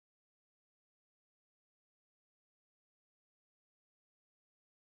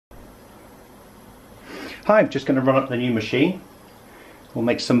Hi, I'm just going to run up the new machine. We'll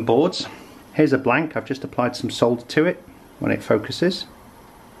make some boards. Here's a blank. I've just applied some solder to it when it focuses.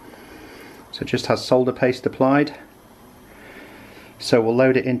 So it just has solder paste applied. So we'll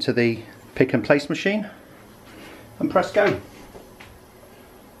load it into the pick and place machine and press go.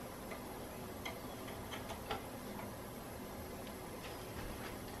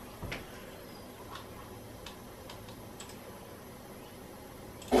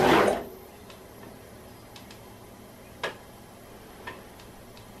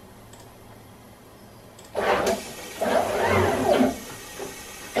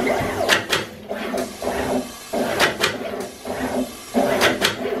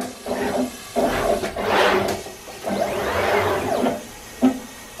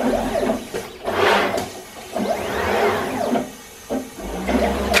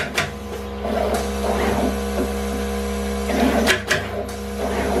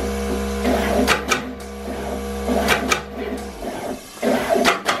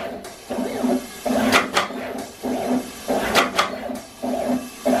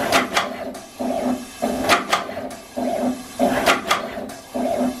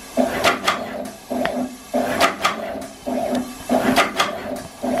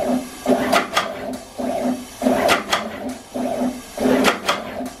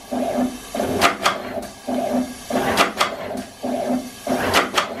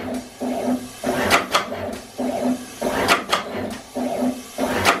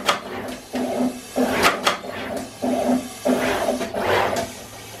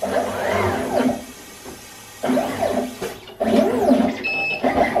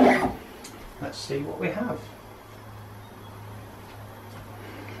 See what we have.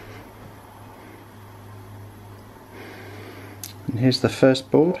 And here's the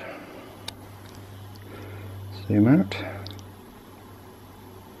first board. Zoom out.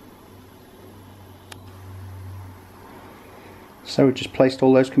 So we just placed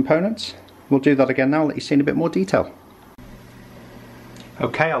all those components. We'll do that again now, let you see in a bit more detail.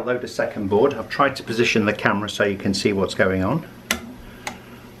 Okay, I'll load a second board. I've tried to position the camera so you can see what's going on.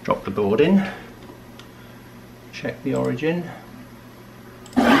 Drop the board in. Check the origin.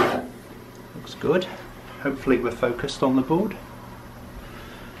 Looks good. Hopefully we're focused on the board.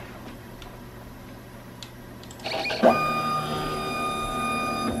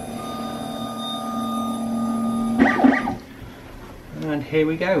 And here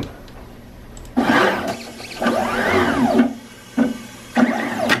we go.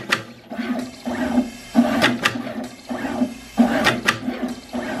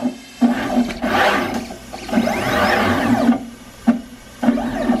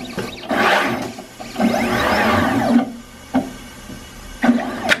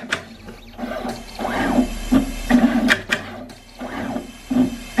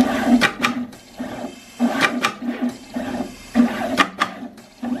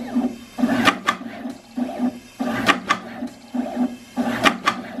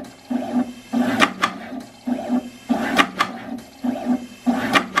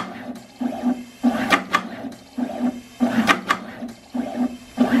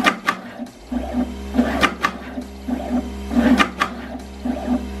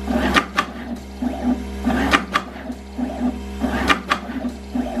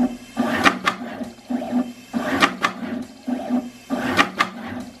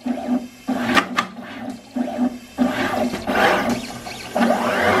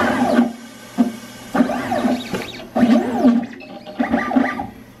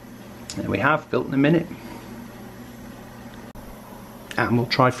 Have built in a minute, and we'll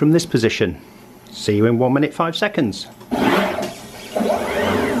try from this position. See you in 1 minute 5 seconds.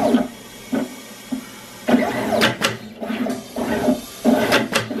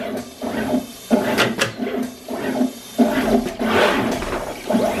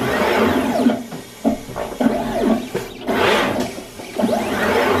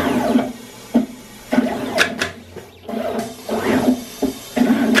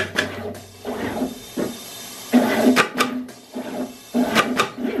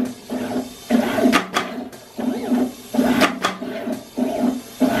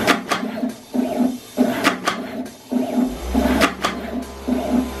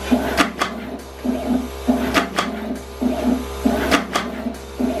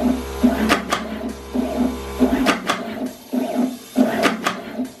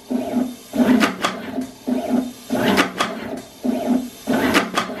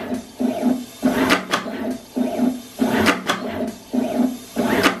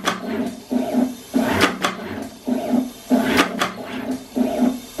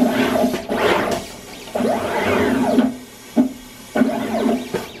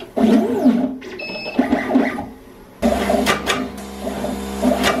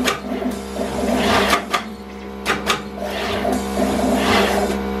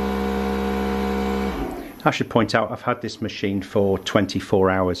 I should point out I've had this machine for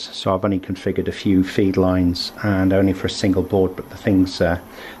 24 hours, so I've only configured a few feed lines and only for a single board, but the thing's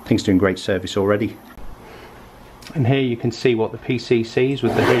doing great service already. And here you can see what the PC sees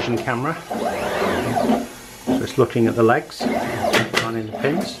with the vision camera. So it's looking at the legs, lining the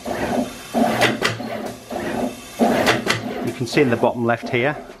pins. You can see in the bottom left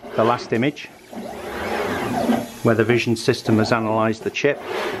here, the last image, where the vision system has analysed the chip.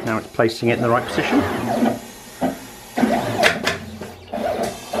 Now it's placing it in the right position.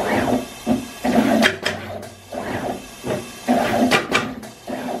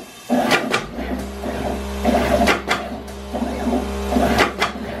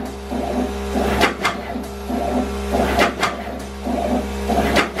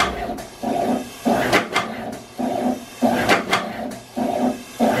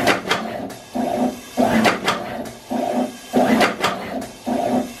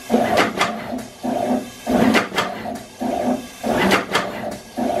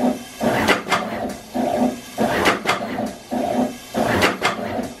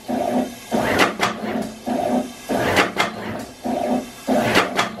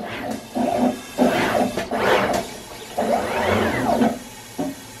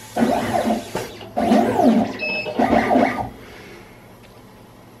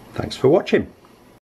 Thanks for watching.